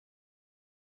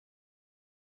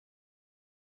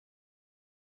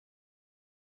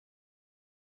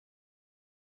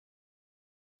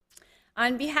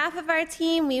On behalf of our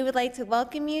team, we would like to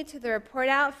welcome you to the report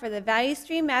out for the value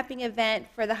stream mapping event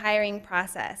for the hiring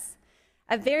process.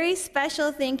 A very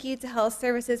special thank you to Health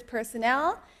Services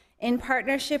personnel in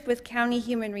partnership with County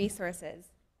Human Resources.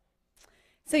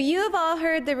 So you have all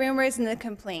heard the rumors and the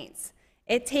complaints.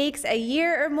 It takes a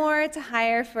year or more to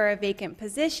hire for a vacant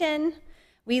position.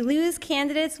 We lose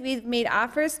candidates we've made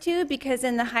offers to because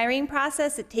in the hiring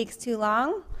process it takes too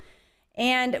long.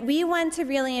 And we want to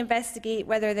really investigate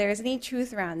whether there's any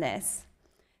truth around this.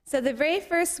 So the very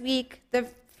first week, the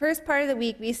first part of the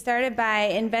week, we started by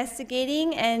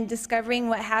investigating and discovering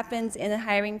what happens in the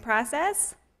hiring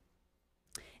process.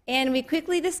 And we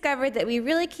quickly discovered that we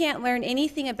really can't learn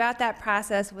anything about that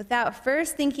process without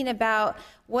first thinking about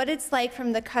what it's like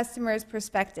from the customer's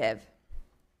perspective.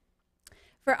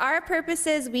 For our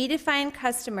purposes, we define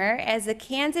customer as a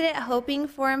candidate hoping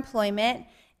for employment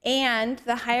and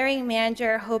the hiring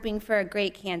manager hoping for a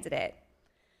great candidate.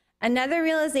 Another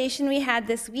realization we had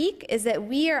this week is that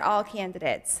we are all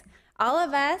candidates. All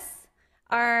of us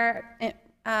are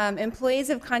employees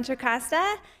of Contra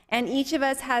Costa, and each of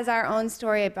us has our own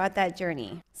story about that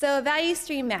journey. So a value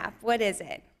stream map, what is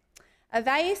it? A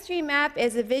value stream map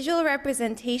is a visual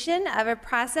representation of a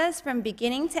process from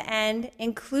beginning to end,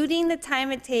 including the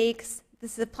time it takes, the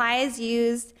supplies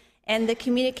used, and the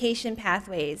communication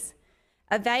pathways.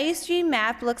 A value stream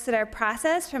map looks at our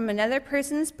process from another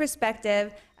person's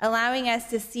perspective, allowing us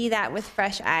to see that with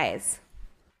fresh eyes.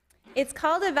 It's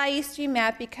called a value stream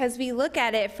map because we look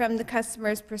at it from the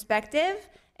customer's perspective,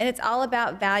 and it's all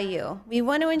about value. We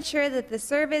want to ensure that the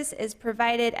service is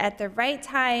provided at the right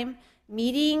time,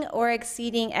 meeting or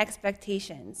exceeding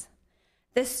expectations.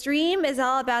 The stream is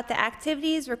all about the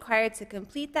activities required to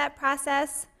complete that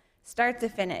process, start to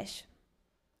finish.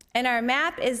 And our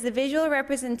map is the visual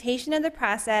representation of the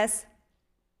process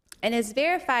and is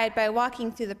verified by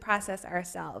walking through the process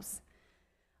ourselves.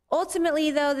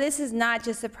 Ultimately, though, this is not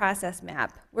just a process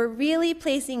map. We're really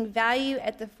placing value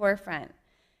at the forefront.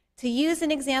 To use an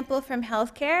example from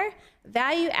healthcare,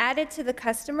 value added to the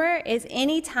customer is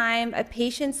any time a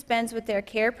patient spends with their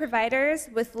care providers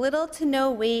with little to no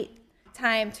wait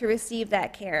time to receive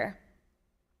that care.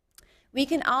 We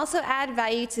can also add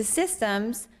value to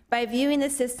systems by viewing the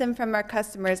system from our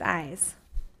customer's eyes.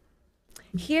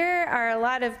 Here are a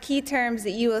lot of key terms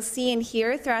that you will see and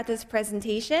hear throughout this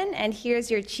presentation, and here's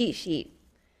your cheat sheet.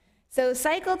 So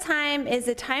cycle time is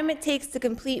the time it takes to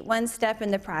complete one step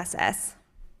in the process.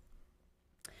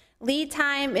 Lead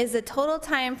time is the total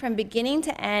time from beginning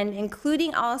to end,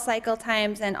 including all cycle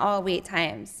times and all wait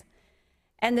times.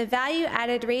 And the value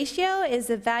added ratio is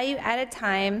the value added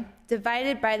time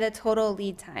divided by the total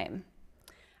lead time.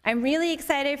 I'm really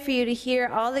excited for you to hear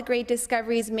all the great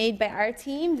discoveries made by our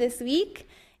team this week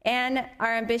and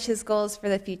our ambitious goals for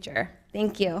the future.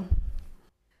 Thank you.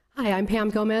 Hi, I'm Pam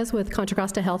Gomez with Contra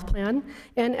Costa Health Plan,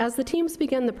 and as the teams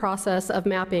begin the process of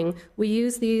mapping, we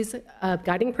use these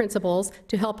guiding principles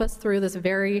to help us through this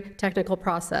very technical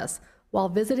process. While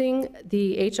visiting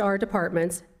the HR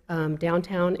departments,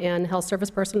 downtown and health service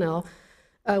personnel,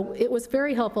 it was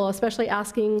very helpful, especially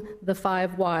asking the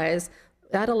 5 whys.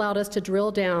 That allowed us to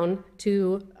drill down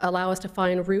to allow us to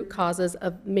find root causes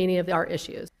of many of our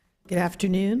issues. Good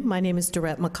afternoon. My name is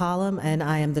Dorette McCollum, and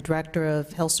I am the Director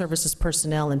of Health Services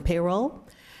Personnel and Payroll.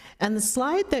 And the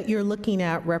slide that you're looking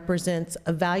at represents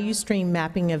a value stream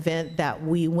mapping event that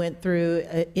we went through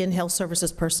in Health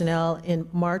Services Personnel in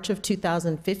March of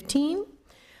 2015.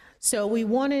 So we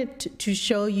wanted to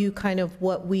show you kind of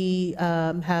what we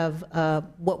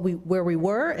where we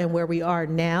were and where we are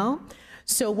now.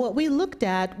 So what we looked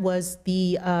at was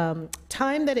the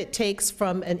time that it takes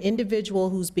from an individual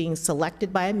who's being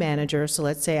selected by a manager. So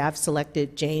let's say I've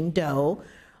selected Jane Doe,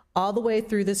 all the way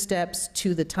through the steps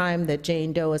to the time that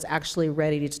Jane Doe is actually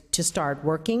ready to start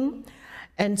working.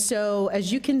 And so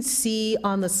as you can see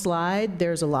on the slide,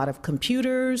 there's a lot of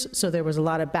computers. So there was a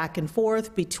lot of back and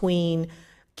forth between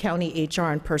county HR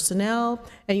and personnel.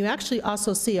 And you actually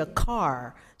also see a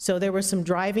car. So there was some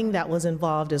driving that was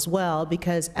involved as well,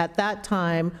 because at that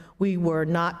time we were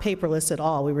not paperless at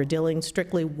all. We were dealing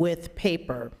strictly with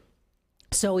paper.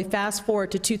 So we fast forward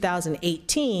to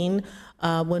 2018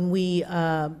 when we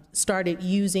started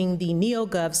using the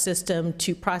NeoGov system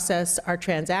to process our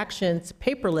transactions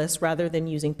paperless rather than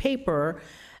using paper.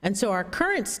 And so our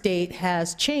current state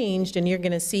has changed, and you're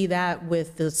going to see that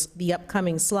with the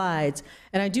upcoming slides.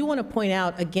 And I do want to point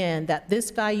out again that this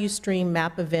value stream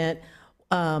map event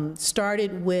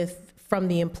started from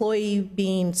the employee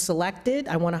being selected,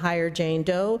 I want to hire Jane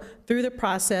Doe, through the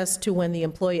process to when the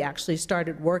employee actually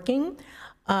started working.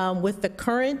 With the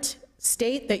current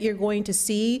state that you're going to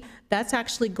see, that's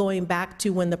actually going back to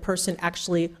when the person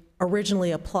actually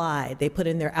originally applied. They put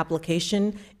in their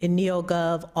application in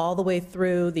NeoGov all the way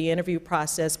through the interview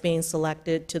process, being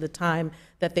selected to the time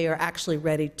that they are actually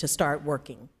ready to start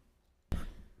working.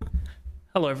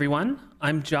 Hello, everyone.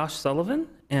 I'm Josh Sullivan,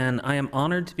 and I am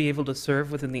honored to be able to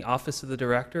serve within the Office of the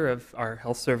Director of our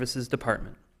Health Services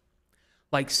Department.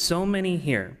 Like so many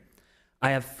here, I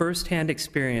have firsthand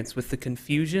experience with the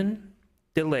confusion,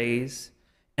 delays,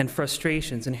 and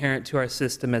frustrations inherent to our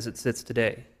system as it sits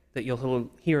today that you'll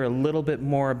hear a little bit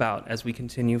more about as we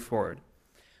continue forward.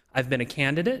 I've been a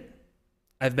candidate,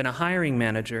 I've been a hiring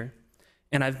manager,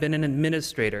 and I've been an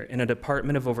administrator in a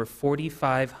department of over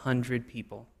 4,500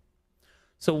 people.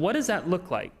 So what does that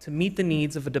look like to meet the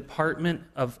needs of a department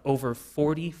of over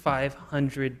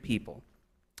 4,500 people?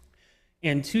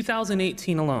 In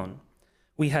 2018 alone,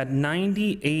 we had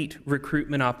 98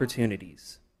 recruitment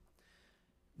opportunities.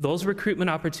 Those recruitment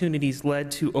opportunities led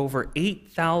to over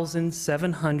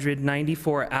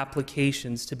 8,794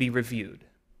 applications to be reviewed.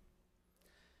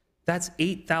 That's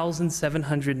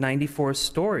 8,794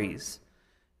 stories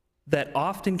that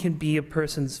often can be a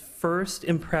person's first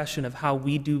impression of how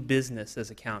we do business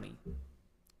as a county.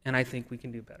 And I think we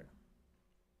can do better.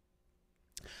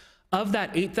 Of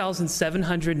that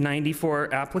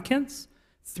 8,794 applicants,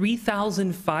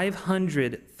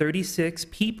 3,536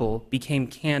 people became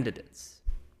candidates.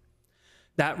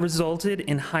 That resulted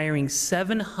in hiring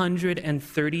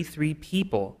 733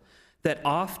 people that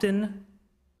often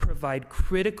provide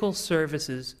critical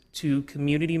services to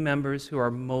community members who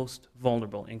are most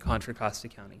vulnerable in Contra Costa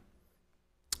County.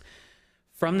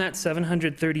 From that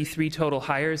 733 total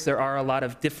hires, there are a lot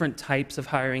of different types of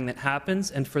hiring that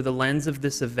happens, and for the lens of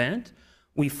this event,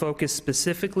 we focus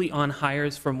specifically on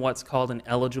hires from what's called an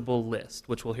eligible list,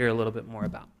 which we'll hear a little bit more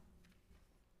about.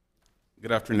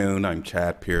 Good afternoon. I'm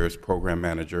Chad Pierce, Program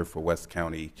Manager for West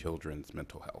County Children's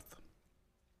Mental Health.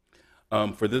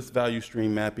 For this value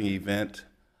stream mapping event,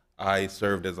 I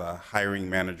served as a hiring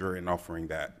manager in offering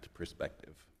that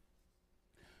perspective.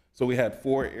 So we had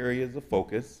 4 areas of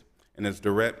focus, and as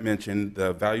Dorette mentioned,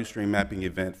 the value stream mapping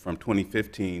event from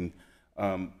 2015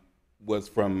 was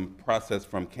process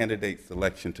from candidate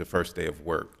selection to first day of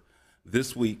work.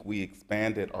 This week, we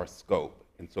expanded our scope,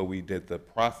 and so we did the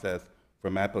process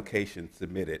from application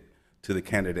submitted to the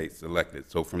candidate selected.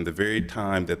 So from the very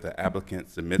time that the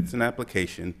applicant submits an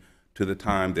application to the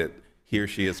time that he or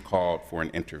she is called for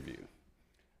an interview.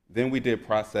 Then we did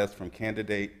process from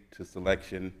candidate to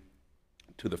selection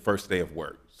to the first day of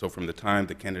work. So from the time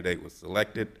the candidate was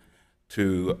selected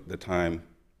to the time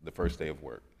the first day of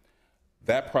work.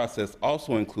 That process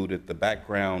also included the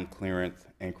background clearance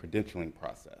and credentialing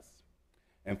process.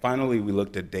 And finally, we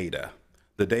looked at data.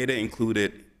 The data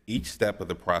included each step of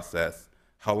the process,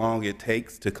 how long it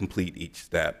takes to complete each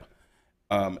step,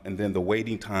 and then the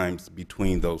waiting times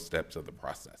between those steps of the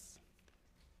process.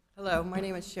 Hello, my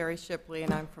name is Sherry Shipley,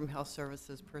 and I'm from Health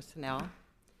Services Personnel.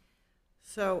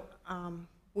 So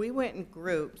we went in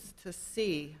groups to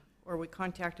see, or we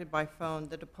contacted by phone,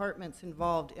 the departments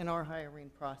involved in our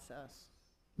hiring process.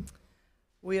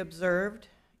 We observed,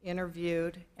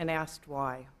 interviewed, and asked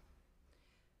why.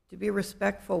 To be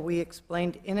respectful, we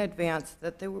explained in advance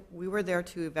that we were there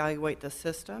to evaluate the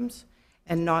systems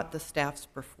and not the staff's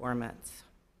performance.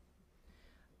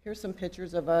 Here's some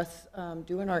pictures of us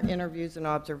doing our interviews and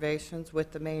observations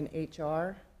with the main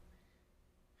HR,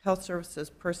 Health Services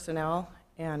personnel,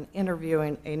 and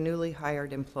interviewing a newly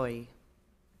hired employee.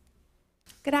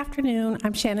 Good afternoon.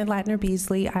 I'm Shannon Latner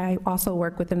Beasley. I also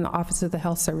work within the Office of the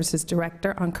Health Services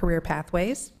Director on Career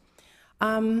Pathways.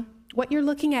 What you're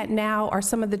looking at now are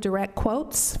some of the direct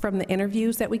quotes from the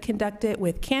interviews that we conducted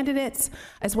with candidates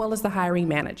as well as the hiring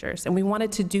managers. And we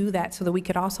wanted to do that so that we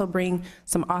could also bring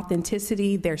some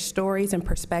authenticity, their stories and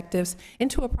perspectives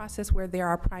into a process where there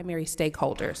are primary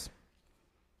stakeholders.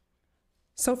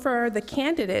 So for the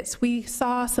candidates, we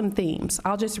saw some themes.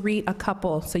 I'll just read a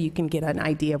couple so you can get an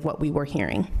idea of what we were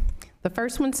hearing. The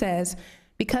first one says,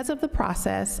 because of the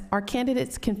process, our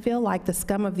candidates can feel like the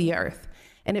scum of the earth,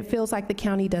 and it feels like the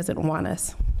county doesn't want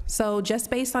us. So just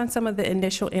based on some of the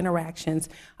initial interactions,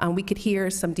 we could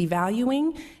hear some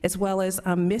devaluing as well as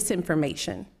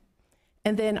misinformation.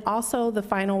 And then also the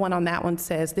final one on that one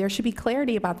says, there should be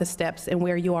clarity about the steps and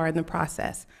where you are in the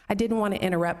process. I didn't want to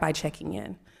interrupt by checking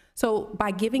in. So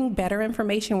by giving better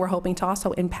information, we're hoping to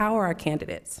also empower our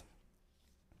candidates.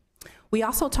 We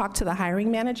also talked to the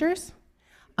hiring managers.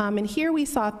 And here we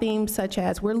saw themes such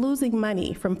as we're losing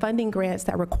money from funding grants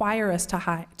that require us to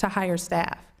hire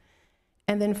staff.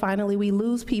 And then finally, we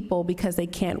lose people because they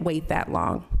can't wait that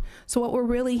long. So what we're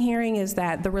really hearing is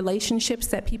that the relationships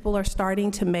that people are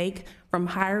starting to make from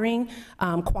hiring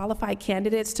qualified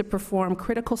candidates to perform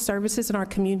critical services in our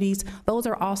communities, those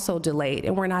are also delayed,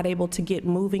 and we're not able to get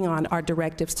moving on our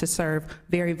directives to serve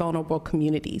very vulnerable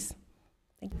communities.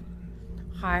 Thank you.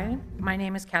 Hi, my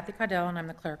name is Kathy Caudell, and I'm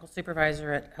the clerical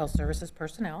supervisor at Health Services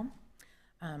Personnel.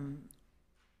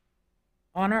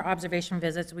 On our observation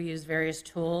visits, we use various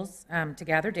tools to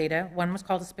gather data. One was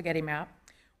called a spaghetti map,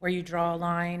 where you draw a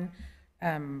line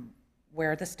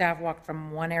where the staff walked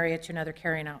from one area to another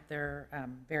carrying out their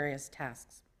various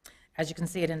tasks. As you can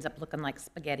see, it ends up looking like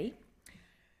spaghetti.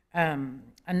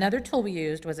 Another tool we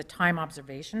used was a time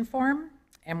observation form,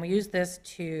 and we used this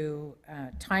to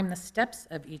time the steps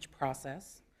of each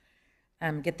process,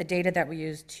 get the data that we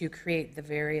use to create the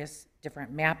various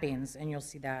different mappings, and you'll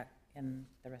see that in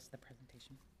the rest of the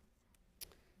presentation.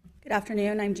 Good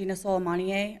afternoon, I'm Gina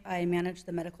Soleimani. I manage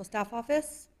the medical staff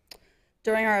office.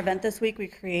 During our event this week, we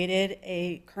created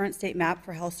a current state map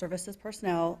for health services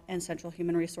personnel and central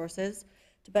human resources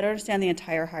to better understand the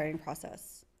entire hiring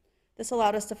process. This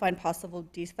allowed us to find possible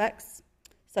defects,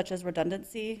 such as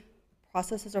redundancy,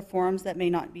 processes or forms that may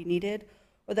not be needed,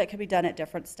 or that could be done at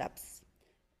different steps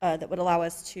that would allow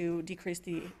us to decrease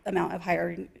the amount of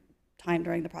hiring time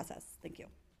during the process. Thank you.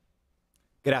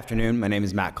 Good afternoon. My name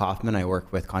is Matt Kaufman. I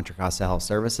work with Contra Costa Health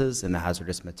Services in the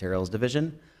Hazardous Materials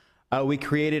Division. We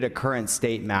created a current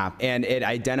state map, and it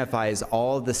identifies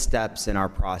all of the steps in our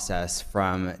process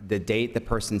from the date the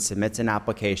person submits an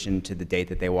application to the date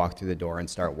that they walk through the door and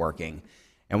start working.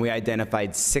 And we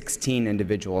identified 16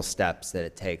 individual steps that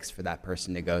it takes for that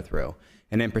person to go through.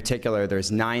 And in particular,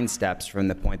 there's 9 steps from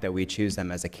the point that we choose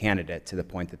them as a candidate to the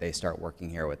point that they start working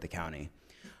here with the county.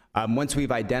 Once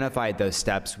we've identified those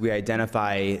steps, we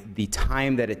identify the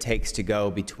time that it takes to go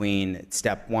between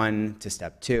step 1 to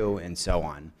step 2 and so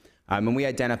on. And we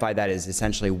identify that as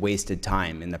essentially wasted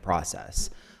time in the process.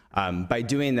 By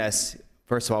doing this,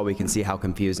 first of all, we can see how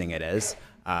confusing it is,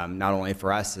 not only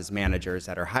for us as managers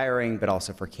that are hiring, but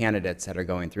also for candidates that are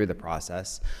going through the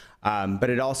process. But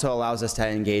it also allows us to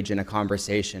engage in a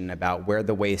conversation about where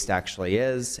the waste actually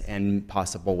is and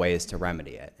possible ways to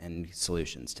remedy it and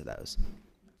solutions to those.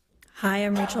 Hi,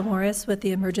 I'm Rachel Morris with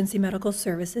the Emergency Medical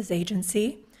Services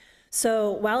Agency.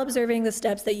 So while observing the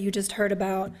steps that you just heard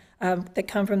about that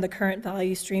come from the current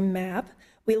value stream map,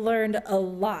 we learned a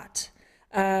lot.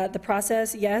 The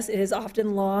process, yes, it is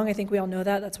often long. I think we all know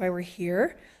that. That's why we're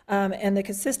here. And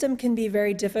the system can be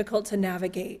very difficult to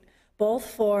navigate, both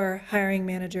for hiring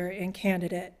manager and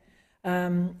candidate.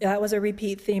 That was a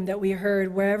repeat theme that we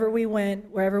heard wherever we went,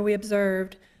 wherever we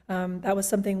observed. That was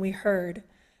something we heard.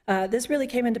 This really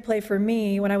came into play for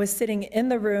me when I was sitting in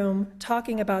the room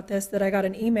talking about this, that I got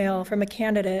an email from a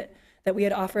candidate that we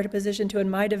had offered a position to in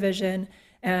my division,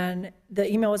 and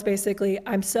the email was basically,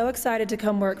 I'm so excited to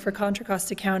come work for Contra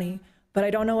Costa County, but I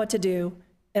don't know what to do,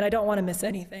 and I don't want to miss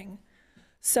anything.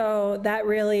 So that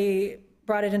really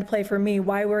brought it into play for me,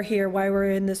 why we're here, why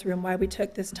we're in this room, why we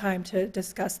took this time to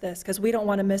discuss this, because we don't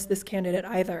want to miss this candidate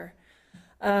either.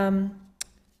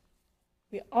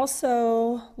 We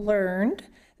also learned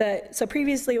that, so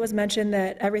previously it was mentioned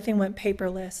that everything went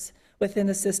paperless within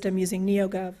the system using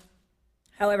NeoGov.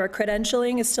 However,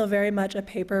 credentialing is still very much a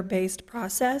paper-based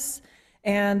process,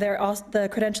 and the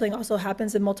credentialing also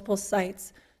happens in multiple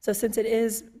sites. So since it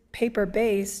is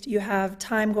paper-based, you have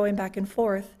time going back and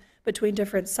forth between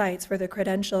different sites for the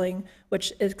credentialing,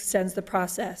 which extends the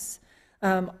process.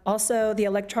 Also, the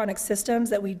electronic systems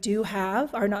that we do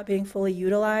have are not being fully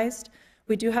utilized.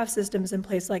 We do have systems in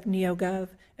place like NeoGov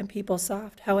and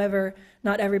PeopleSoft. However,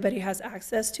 not everybody has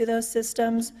access to those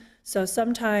systems. So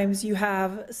sometimes you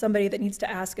have somebody that needs to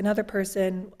ask another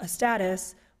person a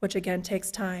status, which again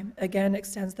takes time, again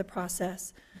extends the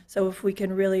process. So if we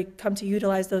can really come to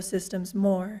utilize those systems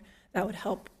more, that would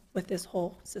help with this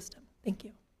whole system. Thank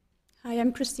you. Hi,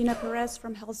 I'm Christina Perez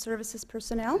from Health Services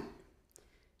Personnel.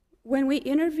 When we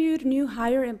interviewed new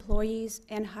hire employees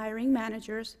and hiring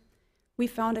managers, we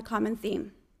found a common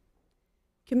theme.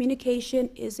 Communication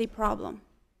is a problem.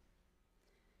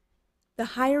 The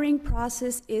hiring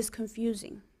process is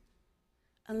confusing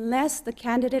unless the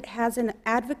candidate has an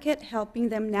advocate helping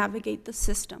them navigate the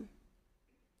system.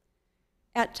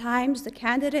 At times, the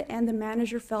candidate and the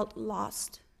manager felt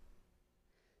lost.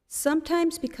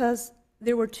 Sometimes because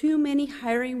there were too many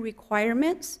hiring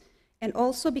requirements, and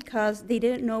also because they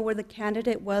didn't know where the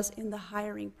candidate was in the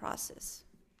hiring process.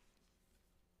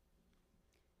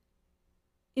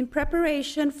 In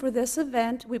preparation for this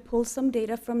event, we pulled some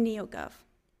data from NeoGov.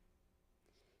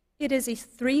 It is a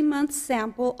 3-month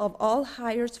sample of all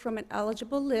hires from an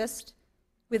eligible list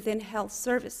within health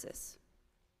services.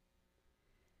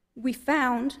 We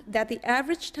found that the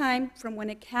average time from when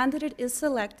a candidate is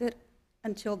selected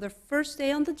until their first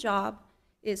day on the job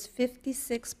is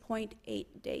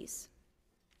 56.8 days.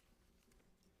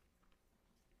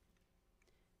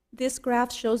 This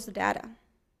graph shows the data.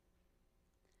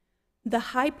 The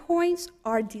high points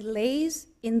are delays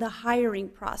in the hiring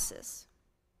process.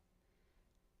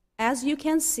 As you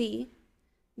can see,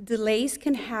 delays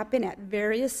can happen at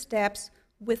various steps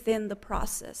within the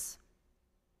process.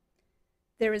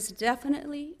 There is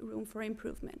definitely room for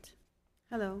improvement.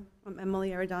 Hello, I'm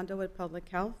Emily Arredondo with Public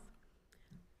Health.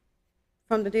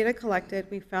 From the data collected,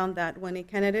 we found that when a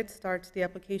candidate starts the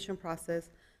application process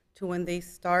to when they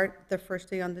start their first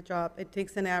day on the job, it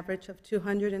takes an average of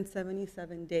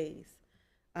 277 days.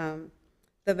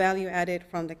 The value added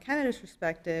from the candidate's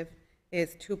perspective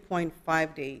is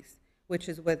 2.5 days, which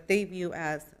is what they view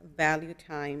as value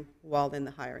time while in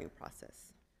the hiring process.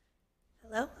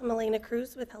 Hello, I'm Elena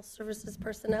Cruz with Health Services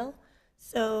Personnel.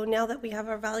 So now that we have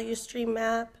our value stream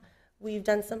map, we've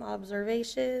done some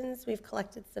observations, we've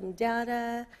collected some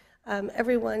data.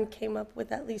 Everyone came up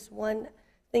with at least one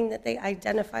thing that they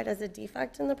identified as a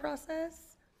defect in the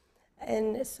process.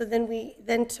 And so then we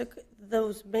took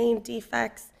those main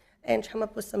defects and come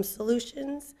up with some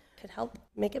solutions that could help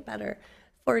make it better.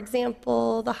 For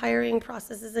example, the hiring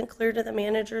process isn't clear to the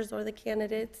managers or the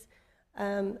candidates,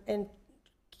 and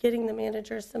getting the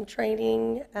managers some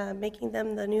training, making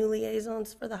them the new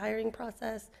liaisons for the hiring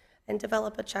process, and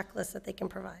develop a checklist that they can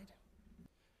provide.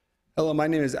 Hello, my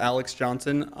name is Alex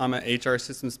Johnson. I'm an HR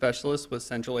system specialist with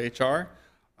Central HR.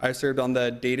 I served on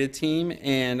the data team,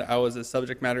 and I was a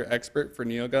subject matter expert for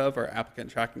NeoGov, our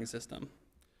applicant tracking system.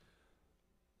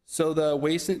 So the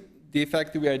waste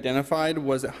defect that we identified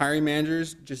was that hiring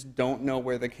managers just don't know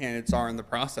where the candidates are in the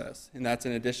process, and that's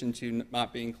in addition to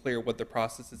not being clear what the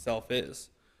process itself is.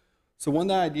 So one of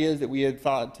the ideas that we had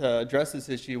thought to address this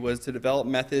issue was to develop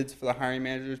methods for the hiring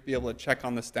managers to be able to check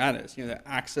on the status, to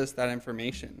access that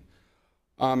information.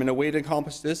 And a way to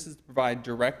accomplish this is to provide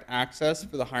direct access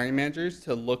for the hiring managers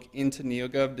to look into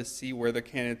NeoGov to see where the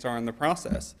candidates are in the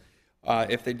process.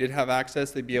 If they did have access,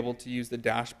 they'd be able to use the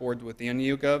dashboard within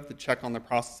NeoGov to check on the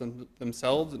process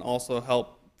themselves and also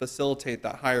help facilitate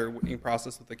that hiring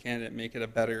process with the candidate, make it a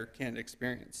better candidate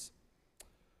experience.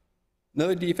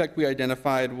 Another defect we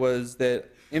identified was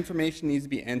that information needs to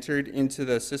be entered into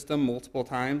the system multiple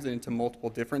times and into multiple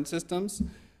different systems.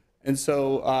 And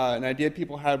so an idea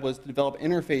people had was to develop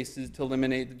interfaces to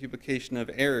eliminate the duplication of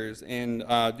errors and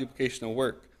duplication of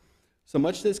work. So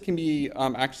much of this can be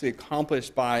actually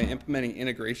accomplished by implementing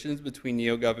integrations between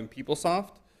NeoGov and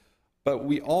PeopleSoft, but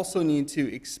we also need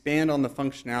to expand on the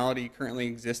functionality currently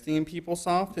existing in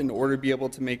PeopleSoft in order to be able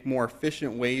to make more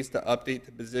efficient ways to update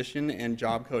the position and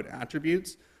job code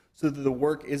attributes so that the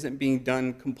work isn't being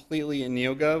done completely in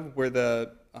NeoGov where the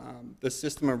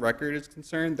system of record is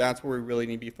concerned. That's where we really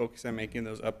need to be focused on making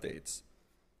those updates.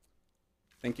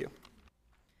 Thank you.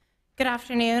 Good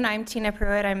afternoon. I'm Tina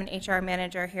Pruitt. I'm an HR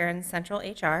manager here in Central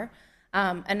HR.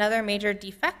 Another major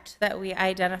defect that we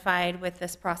identified with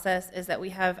this process is that we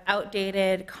have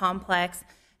outdated, complex,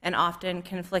 and often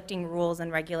conflicting rules and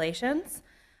regulations.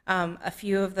 A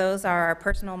few of those are our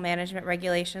personal management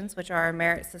regulations, which are our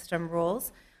merit system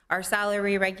rules, our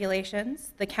salary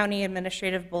regulations, the county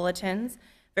administrative bulletins,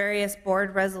 various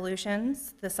board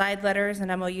resolutions, the side letters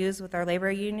and MOUs with our labor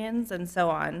unions, and so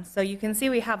on. So you can see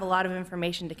we have a lot of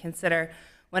information to consider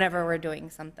whenever we're doing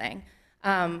something.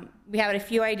 We have a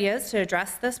few ideas to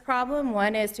address this problem.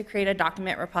 One is to create a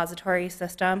document repository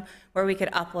system where we could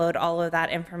upload all of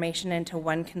that information into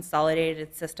one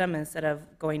consolidated system instead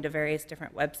of going to various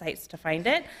different websites to find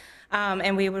it.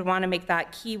 And we would want to make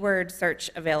that keyword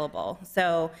search available.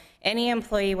 So any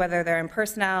employee, whether they're in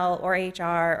personnel or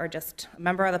HR or just a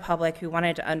member of the public who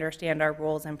wanted to understand our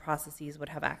rules and processes would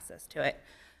have access to it.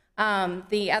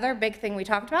 The other big thing we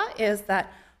talked about is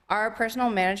that our personal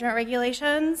management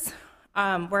regulations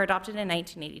were adopted in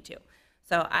 1982.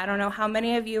 So I don't know how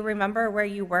many of you remember where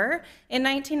you were in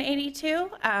 1982,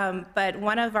 but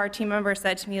one of our team members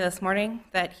said to me this morning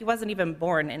that he wasn't even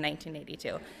born in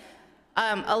 1982.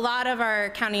 A lot of our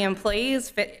county employees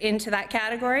fit into that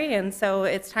category, and so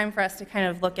it's time for us to kind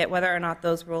of look at whether or not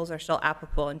those rules are still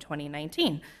applicable in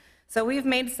 2019. So we've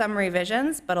made some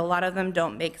revisions, but a lot of them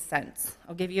don't make sense.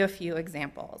 I'll give you a few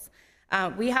examples.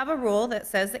 We have a rule that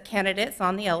says that candidates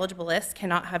on the eligible list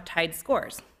cannot have tied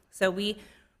scores. So we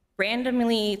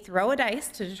randomly throw a dice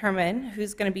to determine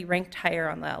who's going to be ranked higher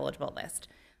on the eligible list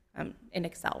in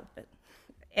Excel. But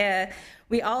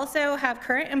we also have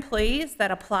current employees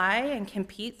that apply and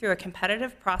compete through a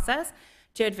competitive process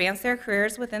to advance their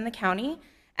careers within the county.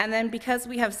 And then because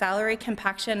we have salary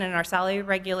compaction and our salary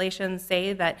regulations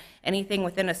say that anything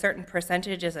within a certain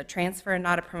percentage is a transfer and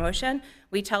not a promotion,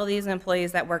 we tell these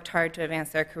employees that worked hard to advance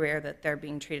their career that they're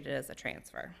being treated as a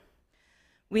transfer.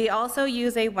 We also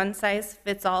use a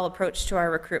one-size-fits-all approach to our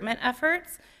recruitment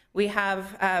efforts. We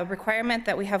have a requirement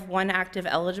that we have one active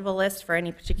eligible list for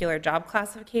any particular job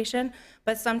classification,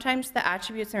 but sometimes the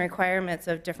attributes and requirements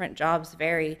of different jobs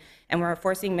vary, and we're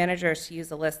forcing managers to use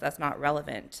a list that's not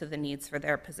relevant to the needs for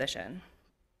their position.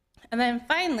 And then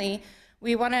finally,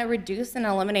 we want to reduce and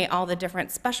eliminate all the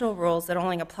different special rules that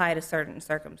only apply to certain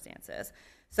circumstances.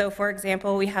 So for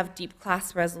example, we have deep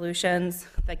class resolutions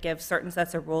that give certain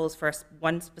sets of rules for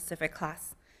one specific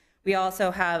class. We also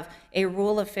have a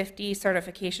rule of 50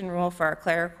 certification rule for our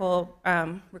clerical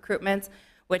recruitments,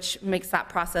 which makes that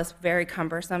process very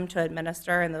cumbersome to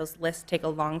administer, and those lists take a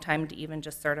long time to even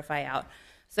just certify out.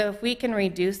 So if we can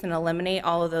reduce and eliminate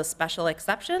all of those special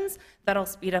exceptions, that'll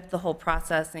speed up the whole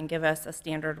process and give us a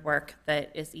standard work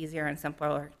that is easier and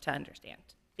simpler to understand.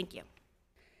 Thank you.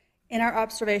 In our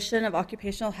observation of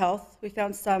occupational health, we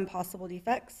found some possible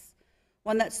defects.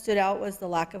 One that stood out was the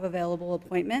lack of available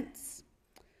appointments.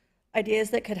 Ideas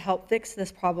that could help fix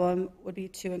this problem would be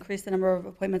to increase the number of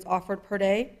appointments offered per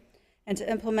day and to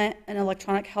implement an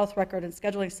electronic health record and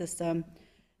scheduling system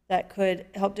that could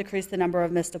help decrease the number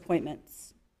of missed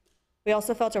appointments. We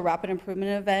also felt a rapid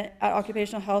improvement event at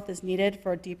occupational health is needed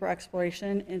for a deeper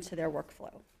exploration into their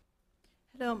workflow.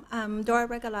 Hello, I'm Dora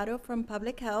Regalado from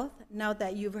Public Health. Now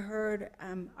that you've heard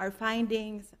our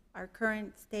findings, our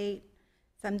current state,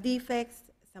 some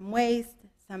defects, some waste,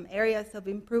 some areas of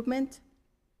improvement,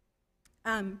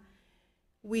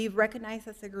 we've recognized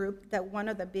as a group that one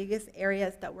of the biggest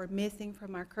areas that we're missing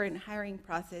from our current hiring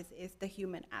process is the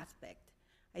human aspect.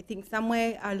 I think some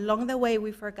way along the way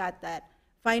we forgot that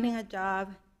finding a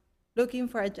job, looking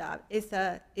for a job, is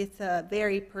a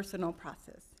very personal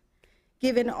process.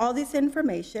 Given all this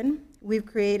information, we've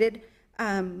created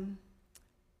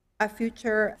a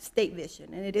future state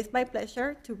vision, and it is my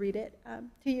pleasure to read it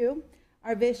to you.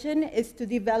 Our vision is to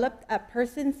develop a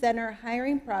person-centered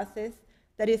hiring process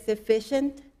that is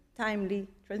efficient, timely,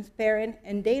 transparent,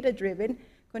 and data-driven,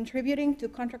 contributing to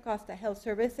Contra Costa Health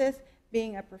Services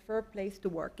being a preferred place to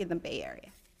work in the Bay Area.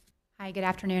 Hi, good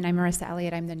afternoon. I'm Marissa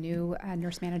Elliott. I'm the new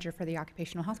nurse manager for the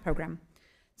Occupational Health Program.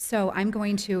 So I'm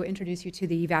going to introduce you to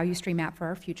the value stream map for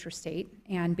our future state.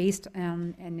 And based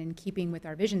and in keeping with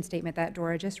our vision statement that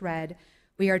Dora just read,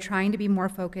 we are trying to be more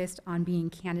focused on being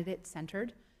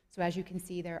candidate-centered. So as you can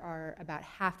see, there are about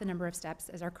half the number of steps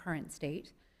as our current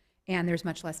state, and there's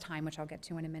much less time, which I'll get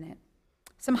to in a minute.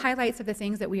 Some highlights of the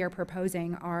things that we are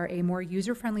proposing are a more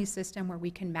user-friendly system where we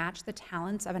can match the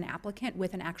talents of an applicant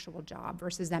with an actual job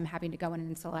versus them having to go in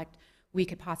and select, we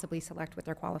could possibly select with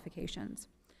their qualifications.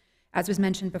 As was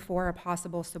mentioned before, a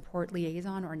possible support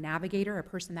liaison or navigator, a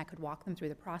person that could walk them through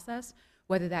the process,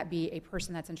 whether that be a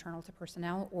person that's internal to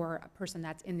personnel or a person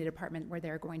that's in the department where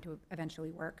they're going to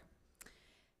eventually work.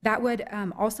 That would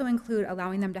also include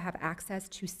allowing them to have access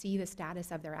to see the status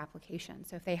of their application.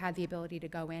 So if they had the ability to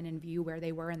go in and view where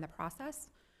they were in the process,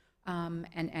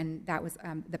 and that was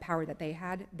the power that they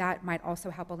had, that might also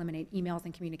help eliminate emails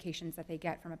and communications that they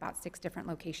get from about 6 different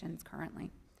locations currently.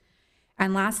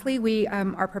 And lastly, we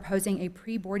are proposing a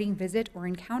pre-boarding visit or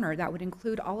encounter that would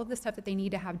include all of the stuff that they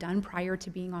need to have done prior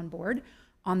to being on board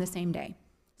on the same day.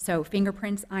 So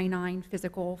fingerprints, I-9,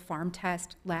 physical, farm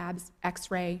test, labs,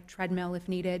 x-ray, treadmill if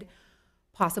needed,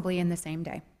 possibly in the same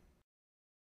day.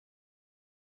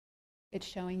 It's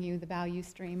showing you the value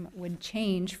stream would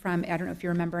change from, I don't know if you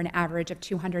remember, an average of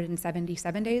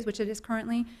 277 days, which it is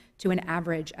currently, to an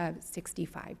average of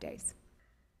 65 days.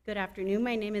 Good afternoon.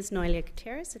 My name is Noelia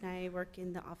Gutierrez, and I work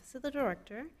in the Office of the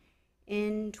Director.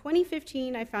 In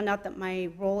 2015, I found out that my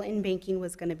role in banking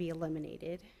was going to be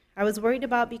eliminated. I was worried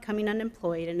about becoming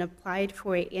unemployed and applied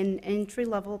for an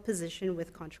entry-level position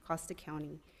with Contra Costa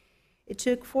County. It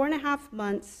took 4.5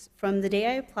 months from the day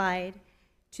I applied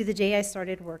to the day I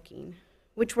started working,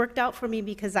 which worked out for me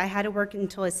because I had to work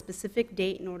until a specific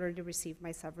date in order to receive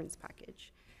my severance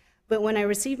package. But when I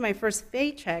received my first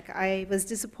paycheck, I was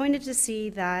disappointed to see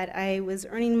that I was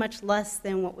earning much less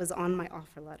than what was on my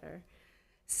offer letter.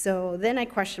 So then I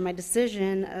questioned my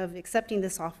decision of accepting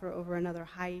this offer over another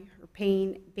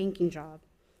higher-paying banking job.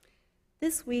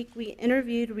 This week, we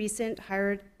interviewed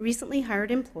recently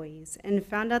hired employees and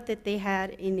found out that they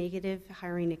had a negative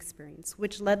hiring experience,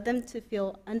 which led them to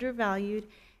feel undervalued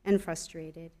and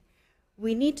frustrated.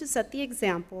 We need to set the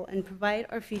example and provide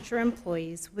our future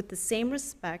employees with the same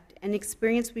respect and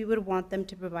experience we would want them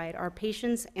to provide our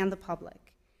patients and the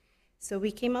public. So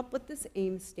we came up with this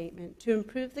AIM statement to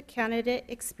improve the candidate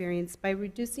experience by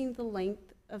reducing the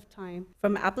length of time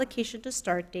from application to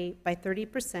start date by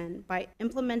 30% by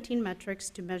implementing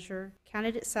metrics to measure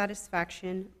candidate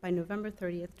satisfaction by November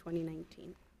 30th,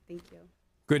 2019. Thank you.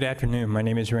 Good afternoon. My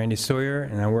name is Randy Sawyer,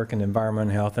 and I work in the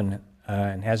Environmental Health and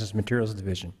Hazardous Materials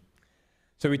Division.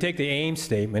 So we take the aim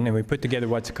statement and we put together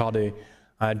what's called a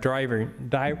driver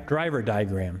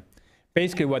diagram.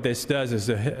 Basically, what this does is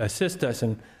assist us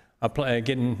in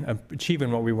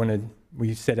achieving what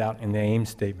we set out in the aim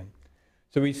statement.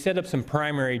 So we set up some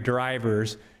primary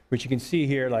drivers, which you can see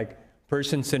here, like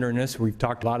person-centeredness. We've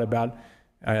talked a lot about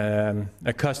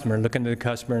a customer, looking at the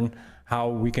customer and how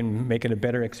we can make it a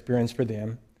better experience for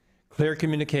them. Clear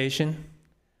communication,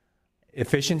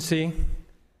 efficiency,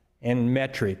 and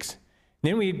metrics.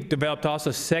 Then we developed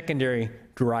also secondary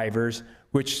drivers,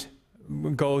 which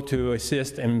go to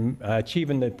assist in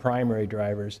achieving the primary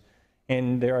drivers.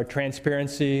 And there are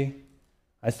transparency,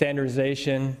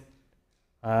 standardization,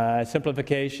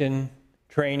 simplification,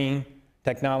 training,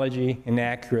 technology, and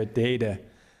accurate data.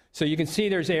 So you can see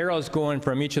there's arrows going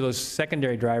from each of those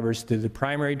secondary drivers to the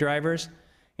primary drivers.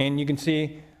 And you can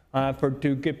see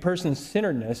to get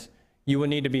person-centeredness, you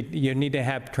need to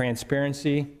have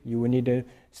transparency, you will need to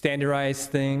standardize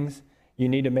things, you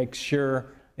need to make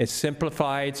sure it's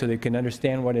simplified so they can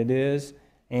understand what it is,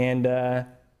 and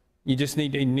you just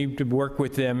need to work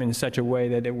with them in such a way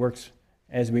that it works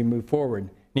as we move forward.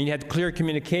 And you have clear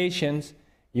communications.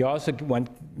 You also want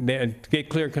to get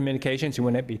clear communications. You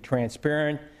want it to be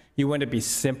transparent. You want it to be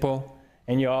simple.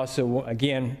 And you also,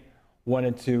 again, want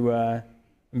it to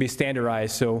be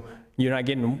standardized so you're not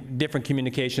getting different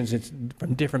communications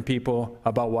from different people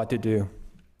about what to do.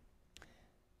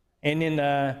 And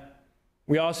then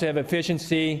we also have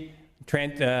efficiency,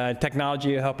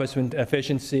 technology to help us with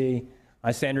efficiency,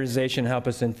 standardization help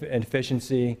us in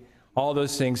efficiency. All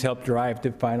those things help drive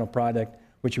the final product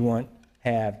which you want to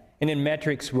have. And then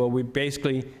metrics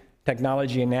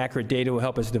technology and accurate data will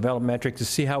help us develop metrics to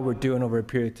see how we're doing over a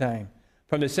period of time.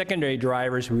 From the secondary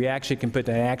drivers, we actually can put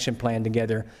an action plan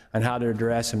together on how to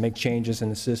address and make changes in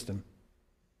the system.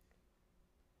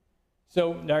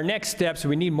 So our next steps,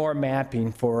 we need more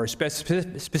mapping for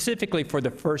specifically for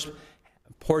the first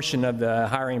portion of the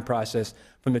hiring process,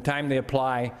 from the time they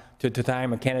apply to the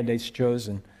time a candidate's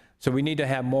chosen. So we need to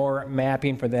have more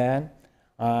mapping for that.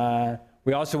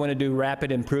 We also want to do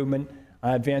rapid improvement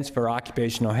events for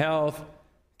occupational health,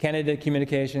 candidate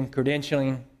communication,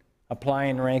 credentialing,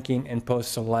 applying, ranking, and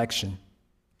post-selection.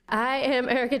 I am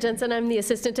Erica Jensen. I'm the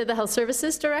assistant to the Health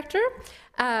Services Director.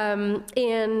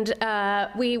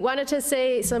 We wanted to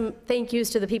say some thank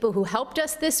yous to the people who helped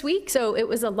us this week. So it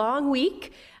was a long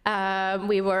week.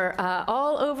 We were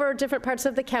all over different parts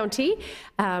of the county.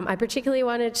 I particularly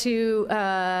wanted to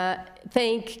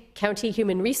thank County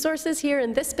Human Resources here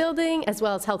in this building, as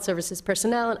well as Health Services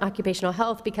personnel and occupational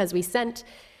health, because we sent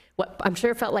what I'm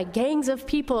sure felt like gangs of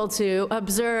people to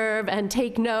observe and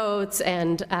take notes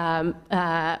and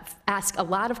ask a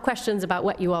lot of questions about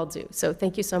what you all do. So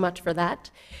thank you so much for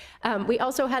that. We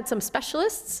also had some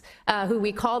specialists who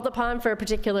we called upon for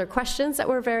particular questions that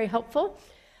were very helpful.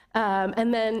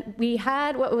 And then we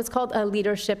had what was called a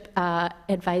leadership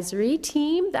advisory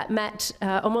team that met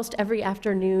almost every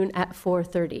afternoon at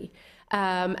 4:30.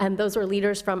 And those were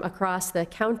leaders from across the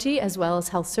county as well as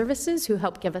health services who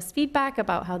helped give us feedback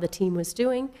about how the team was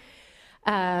doing.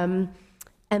 And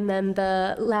then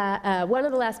one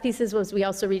of the last pieces was we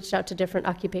also reached out to different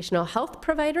occupational health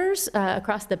providers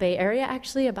across the Bay Area,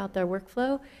 actually, about their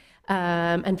workflow.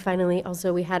 And finally,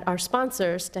 also, we had our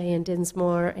sponsors, Diane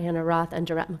Dinsmore, Anna Roth, and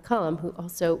Jarrett McCullum, who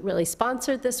also really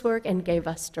sponsored this work and gave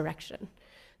us direction.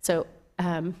 So,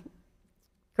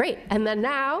 great. And then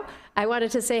now, I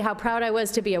wanted to say how proud I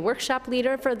was to be a workshop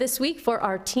leader for this week for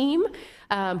our team,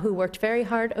 who worked very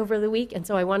hard over the week. And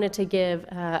so I wanted to give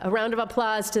a round of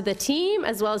applause to the team,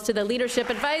 as well as to the leadership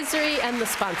advisory and the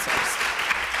sponsors.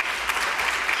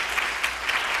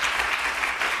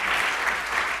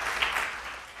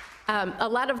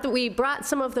 We brought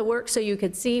some of the work so you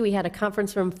could see. We had a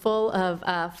conference room full of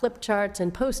flip charts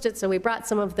and Post-its, so we brought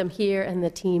some of them here, and the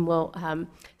team will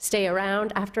stay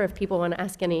around after if people want to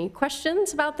ask any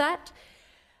questions about that.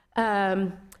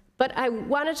 But I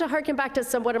wanted to harken back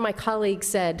to what my colleagues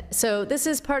said. So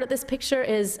this picture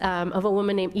is of a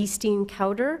woman named Eastine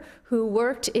Cowder, who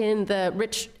worked in the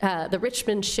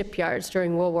Richmond shipyards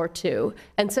during World War II.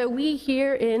 And so we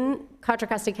here in Contra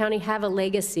Costa County have a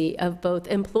legacy of both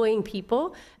employing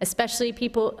people, especially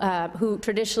people who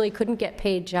traditionally couldn't get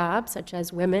paid jobs, such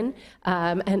as women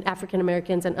and African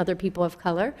Americans and other people of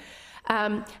color.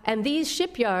 And these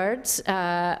shipyards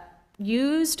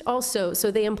used also, so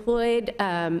they employed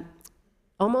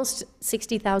almost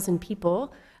 60,000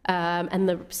 people and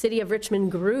the city of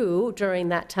Richmond grew during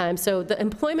that time. So the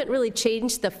employment really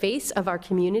changed the face of our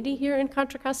community here in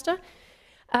Contra Costa.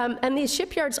 And these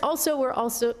shipyards were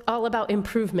also all about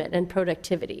improvement and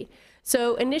productivity.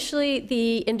 So initially,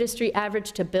 the industry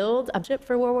average to build a ship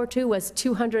for World War II was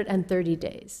 230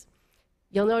 days.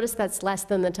 You'll notice that's less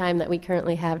than the time that we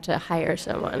currently have to hire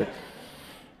someone.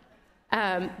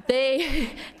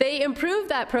 They improved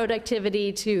that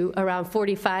productivity to around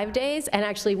 45 days, and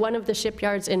actually one of the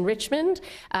shipyards in Richmond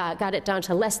got it down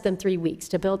to less than 3 weeks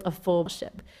to build a full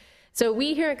ship. So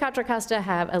we here at Contra Costa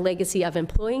have a legacy of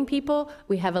employing people,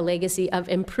 we have a legacy of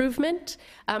improvement,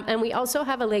 and we also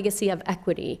have a legacy of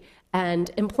equity.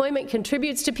 And employment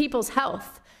contributes to people's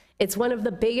health. It's one of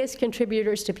the biggest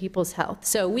contributors to people's health.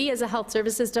 So we as a health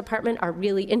services department are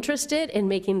really interested in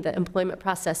making the employment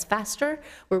process faster.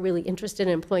 We're really interested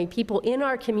in employing people in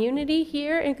our community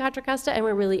here in Contra Costa, and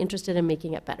we're really interested in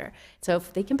making it better. So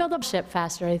if they can build a ship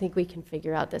faster, I think we can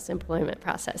figure out this employment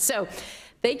process. So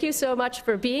thank you so much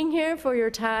for being here, for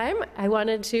your time. I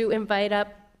wanted to invite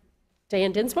up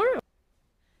Dan Dinsmore.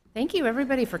 Thank you,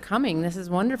 everybody, for coming. This is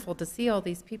wonderful to see all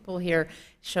these people here.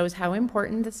 Shows how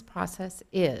important this process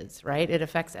is, right? It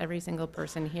affects every single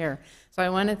person here. So I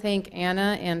want to thank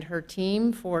Anna and her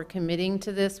team for committing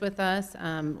to this with us.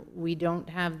 We don't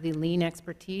have the lean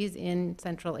expertise in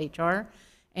central HR,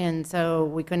 and so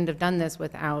we couldn't have done this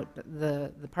without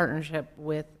the partnership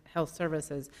with health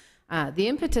services. The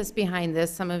impetus behind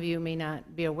this, some of you may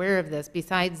not be aware of this,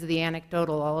 besides the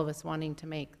anecdotal, all of us wanting to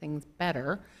make things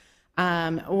better,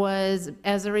 was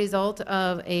as a result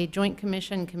of a Joint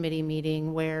Commission Committee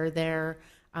meeting where there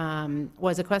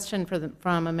was a question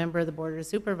from a member of the Board of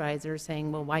Supervisors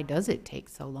saying, well, why does it take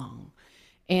so long?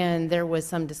 And there was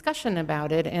some discussion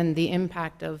about it and the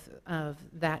impact of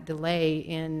that delay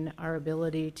in our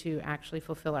ability to actually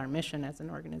fulfill our mission as an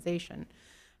organization.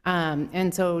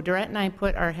 And so Dorette and I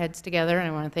put our heads together, and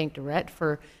I want to thank Dorette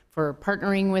for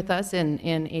partnering with us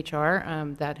in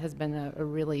HR. That has been a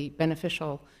really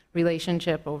beneficial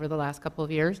relationship over the last couple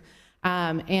of years.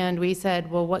 And we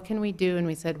said, well, what can we do? And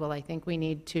we said, well, I think we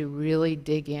need to really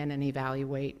dig in and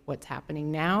evaluate what's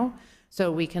happening now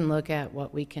so we can look at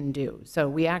what we can do. So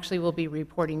we actually will be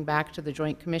reporting back to the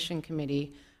Joint Commission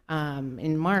Committee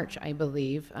in March, I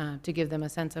believe, to give them a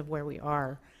sense of where we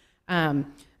are.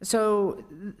 So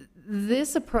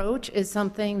this approach is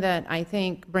something that I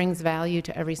think brings value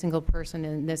to every single person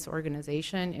in this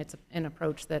organization. It's an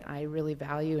approach that I really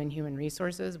value in human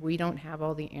resources. We don't have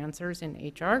all the answers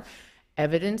in HR,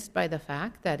 evidenced by the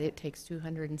fact that it takes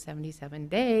 277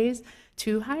 days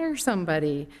to hire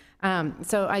somebody.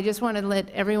 So I just want to let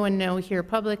everyone know here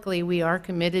publicly, we are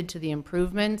committed to the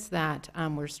improvements that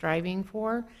we're striving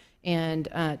for, and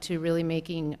to really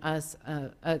making us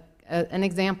an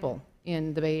example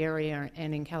in the Bay Area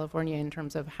and in California in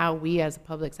terms of how we as a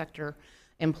public sector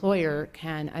employer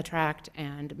can attract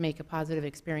and make a positive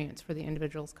experience for the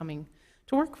individuals coming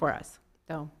to work for us.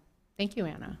 So thank you,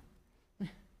 Anna.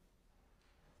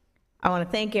 I want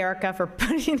to thank Erica for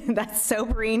putting that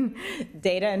sobering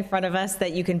data in front of us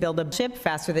that you can build a ship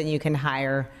faster than you can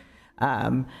hire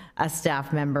a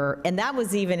staff member. And that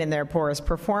was even in their poorest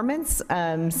performance.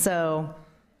 So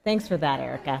thanks for that,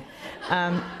 Erica.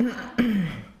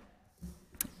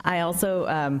 I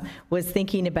also was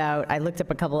thinking about, I looked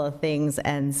up a couple of things,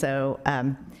 and so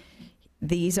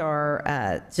these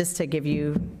are, just to give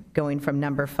you, going from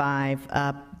number 5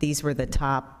 up, these were the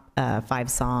top 5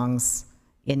 songs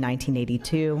in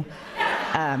 1982.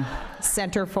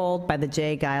 Centerfold by the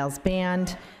J. Giles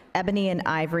Band, Ebony and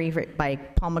Ivory by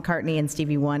Paul McCartney and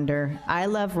Stevie Wonder, I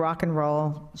Love Rock and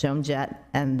Roll, Joan Jett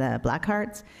and the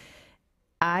Blackhearts,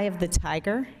 Eye of the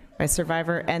Tiger by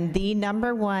Survivor, and the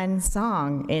 #1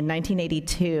 song in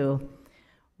 1982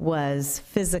 was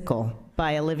Physical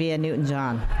by Olivia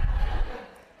Newton-John.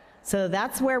 So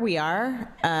that's where we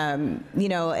are, you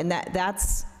know, and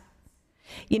that's,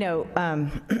 you know,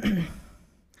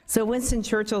 so Winston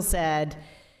Churchill said,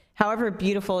 however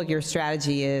beautiful your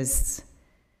strategy is,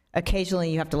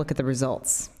 occasionally you have to look at the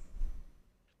results.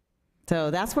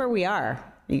 So that's where we are,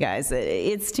 you guys.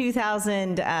 It's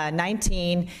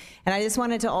 2019, and I just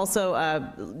wanted to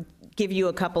also give you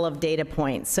a couple of data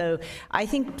points. So I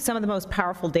think some of the most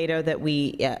powerful data that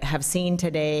we have seen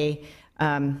today,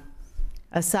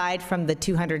 aside from the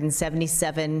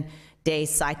 277-day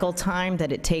cycle time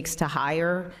that it takes to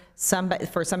hire somebody,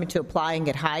 for somebody to apply and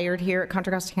get hired here at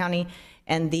Contra Costa County,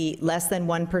 and the less than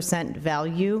 1%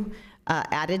 value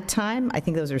added time, I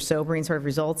think those are sobering sort of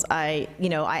results. I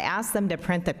asked them to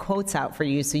print the quotes out for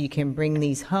you so you can bring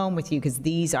these home with you, because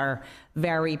these are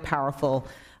very powerful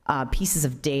pieces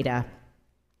of data.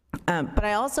 But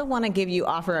I also want to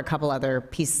offer a couple other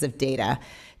pieces of data.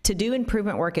 To do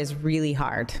improvement work is really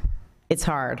hard. It's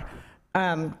hard.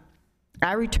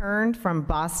 I returned from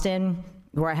Boston,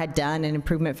 where I had done an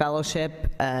improvement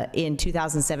fellowship in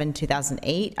 2007,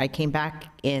 2008. I came back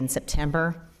in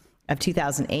September of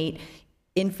 2008.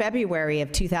 In February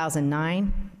of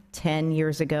 2009, 10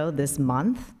 years ago this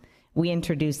month, we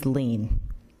introduced Lean.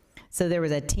 So there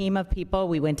was a team of people.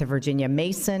 We went to Virginia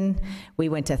Mason, we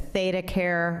went to Theta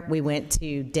Care, we went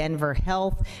to Denver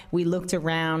Health. We looked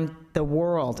around the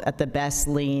world at the best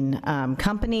Lean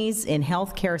companies in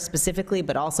healthcare specifically,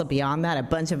 but also beyond that. A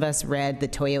bunch of us read the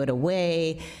Toyota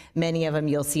Way. Many of them,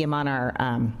 you'll see them on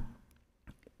our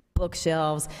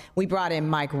bookshelves. We brought in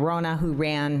Mike Rona, who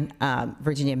ran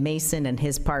Virginia Mason, and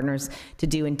his partners to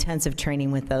do intensive training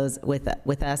with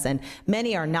us. And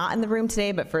many are not in the room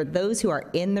today, but for those who are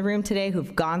in the room today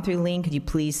who've gone through Lean, could you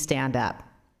please stand up?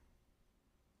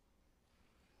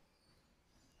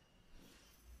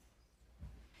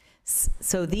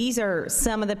 So these are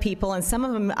some of the people, and some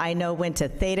of them I know went to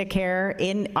Theta Care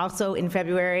also in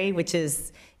February, which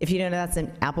is, if you don't know, that's in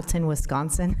Appleton,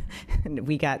 Wisconsin. And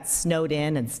we got snowed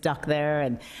in and stuck there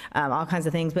and all kinds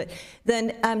of things. But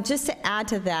then just to add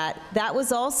to that, that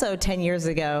was also 10 years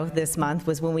ago this month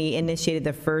was when we initiated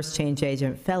the first Change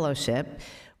Agent Fellowship,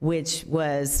 which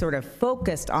was sort of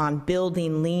focused on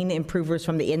building Lean improvers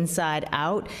from the inside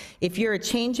out. If you're a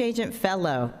Change Agent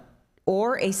Fellow,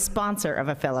 or a sponsor of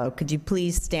a fellow, could you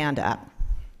please stand up?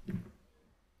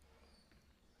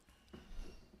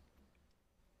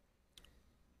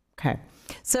 Okay,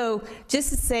 so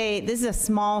just to say, this is a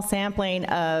small sampling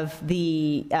of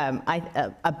the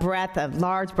a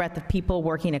large breadth of people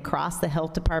working across the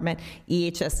health department,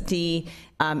 EHSD,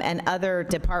 and other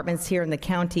departments here in the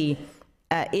county.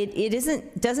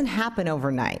 It doesn't happen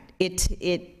overnight.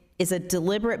 It is a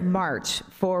deliberate march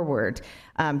forward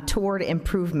toward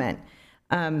improvement.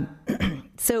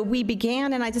 So we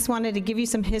began, and I just wanted to give you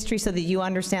some history so that you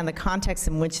understand the context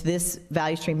in which this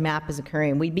value stream map is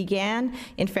occurring. We began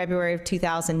in February of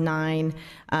 2009.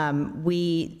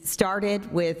 We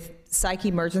started with psych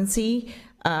emergency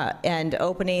and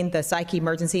opening the psych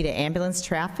emergency to ambulance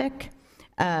traffic.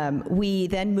 We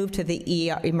then moved to the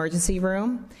emergency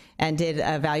room and did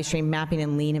value stream mapping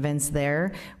and Lean events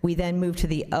there. We then moved to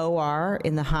the OR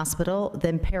in the hospital,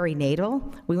 then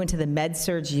perinatal. We went to the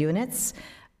med-surg units.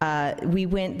 We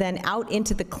went then out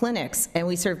into the clinics, and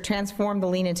we sort of transformed the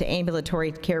Lean into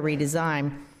ambulatory care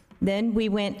redesign. Then we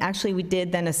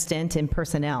did then a stint in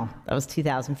personnel. That was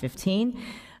 2015.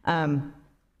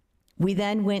 We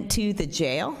then went to the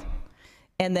jail,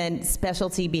 and then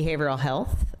specialty behavioral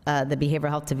health, the behavioral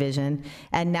health division,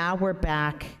 and now we're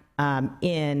back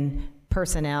in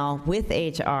personnel with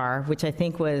HR, which I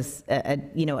think was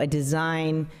a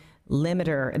design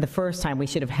limiter the first time we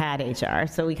should have had HR.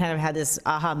 So we kind of had this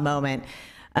aha moment,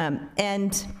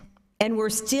 and we're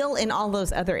still in all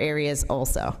those other areas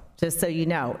also. Just so you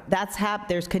know,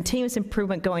 there's continuous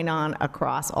improvement going on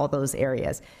across all those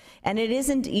areas, and it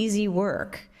isn't easy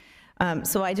work.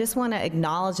 So I just want to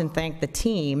acknowledge and thank the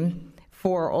team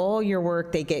for all your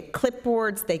work. They get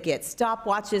clipboards, they get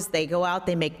stopwatches, they go out,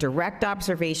 they make direct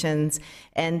observations,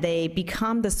 and they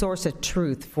become the source of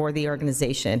truth for the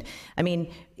organization. I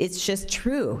mean, it's just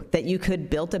true that you could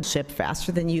build a ship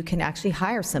faster than you can actually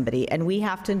hire somebody, and we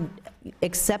have to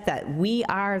accept that. We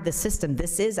are the system.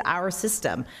 This is our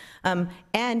system,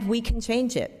 and we can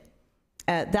change it.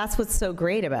 That's what's so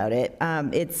great about it.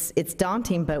 It's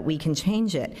daunting, but we can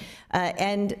change it.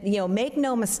 And make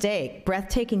no mistake,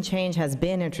 breathtaking change has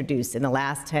been introduced in the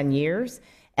last 10 years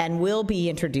and will be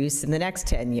introduced in the next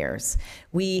 10 years.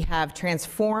 We have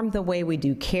transformed the way we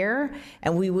do care,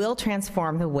 and we will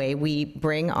transform the way we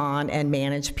bring on and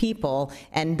manage people,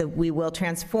 and we will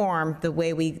transform the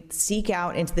way we seek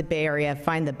out into the Bay Area,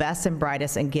 find the best and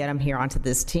brightest, and get them here onto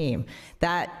this team.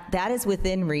 That is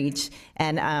within reach,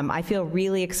 and I feel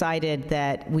really excited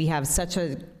that we have such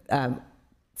a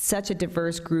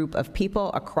diverse group of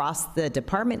people across the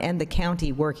department and the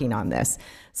county working on this.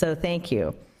 So thank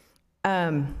you.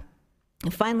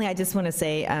 Finally, I just want to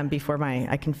say, before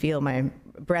I can feel my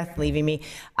breath leaving me,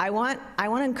 I want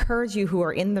to encourage you who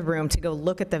are in the room to go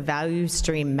look at the value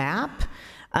stream map,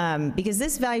 because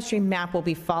this value stream map will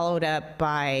be followed up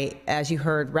by, as you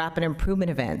heard, rapid improvement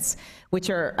events,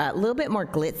 which are a little bit more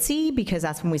glitzy because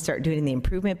that's when we start doing the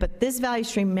improvement. But this value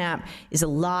stream map is a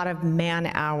lot of man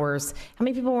hours. How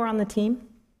many people were on the team?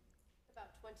 About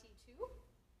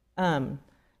 22.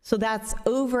 So that's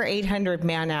over 800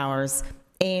 man hours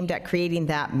aimed at creating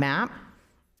that map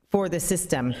for the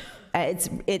system.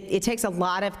 It takes a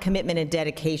lot of commitment and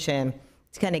dedication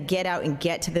to kind of get out and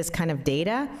get to this kind of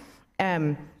data.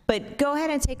 But But go ahead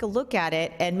and take a look at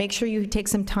it and make sure you take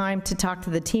some time to talk to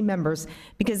the team members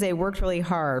because they worked really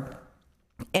hard.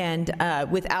 And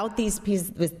without these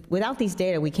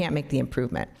data, we can't make the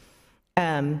improvement.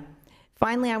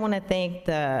 Finally, I want to thank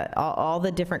all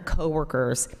the different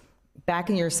coworkers back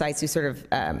in your sites who sort of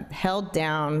held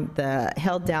down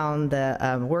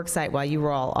the work site while you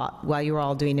were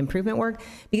all doing improvement work,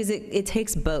 because it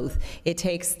takes both. It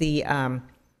takes the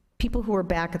people who are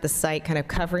back at the site kind of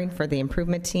covering for the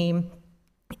improvement team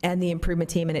and the improvement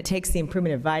team, and it takes the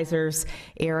improvement advisors,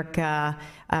 Erica,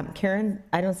 Karen.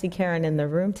 I don't see Karen in the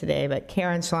room today, but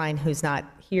Karen Schlein, who's not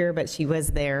here, but she was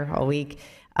there all week,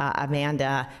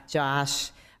 Amanda,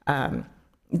 Josh,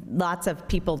 lots of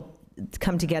people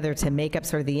come together to make up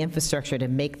sort of the infrastructure to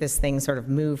make this thing sort of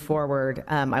move forward.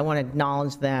 I want to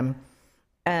acknowledge them.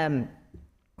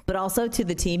 But also to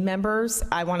the team members,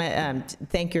 I want to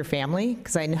thank your family,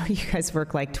 because I know you guys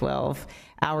work like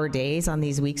 12-hour days on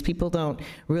these weeks. People don't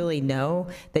really know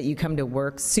that you come to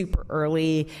work super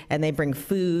early and they bring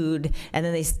food and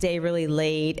then they stay really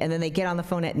late and then they get on the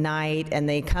phone at night and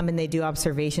they come and they do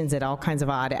observations at all kinds of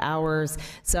odd hours.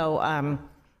 So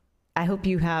I hope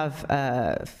you have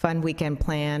a fun weekend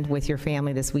planned with your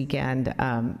family this weekend.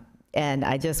 And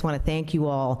I just want to thank you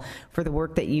all for the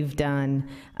work that you've done.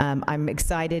 I'm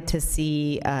excited to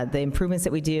see the improvements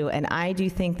that we do. And I do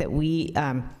think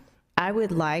that I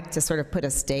would like to sort of put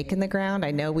a stake in the ground.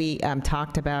 I know we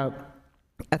talked about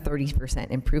a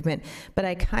 30% improvement, but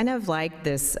I kind of like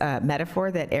this metaphor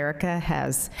that Erica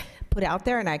has put out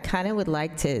there, and I kind of would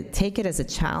like to take it as a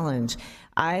challenge.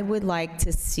 I would like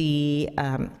to see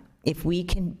if we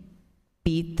can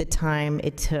beat the time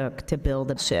it took to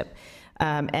build a ship.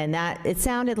 And that, it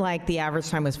sounded like the average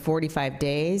time was 45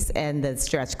 days and the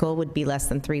stretch goal would be less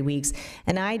than 3 weeks.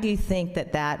 And I do think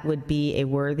that that would be a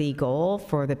worthy goal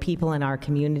for the people in our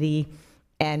community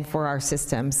and for our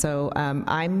system. So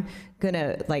I'm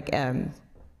gonna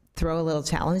throw a little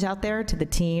challenge out there to the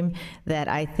team that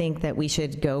I think that we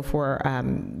should go for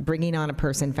bringing on a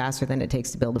person faster than it takes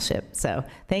to build a ship. So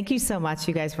thank you so much,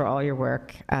 you guys, for all your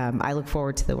work. I look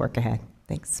forward to the work ahead.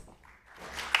 Thanks.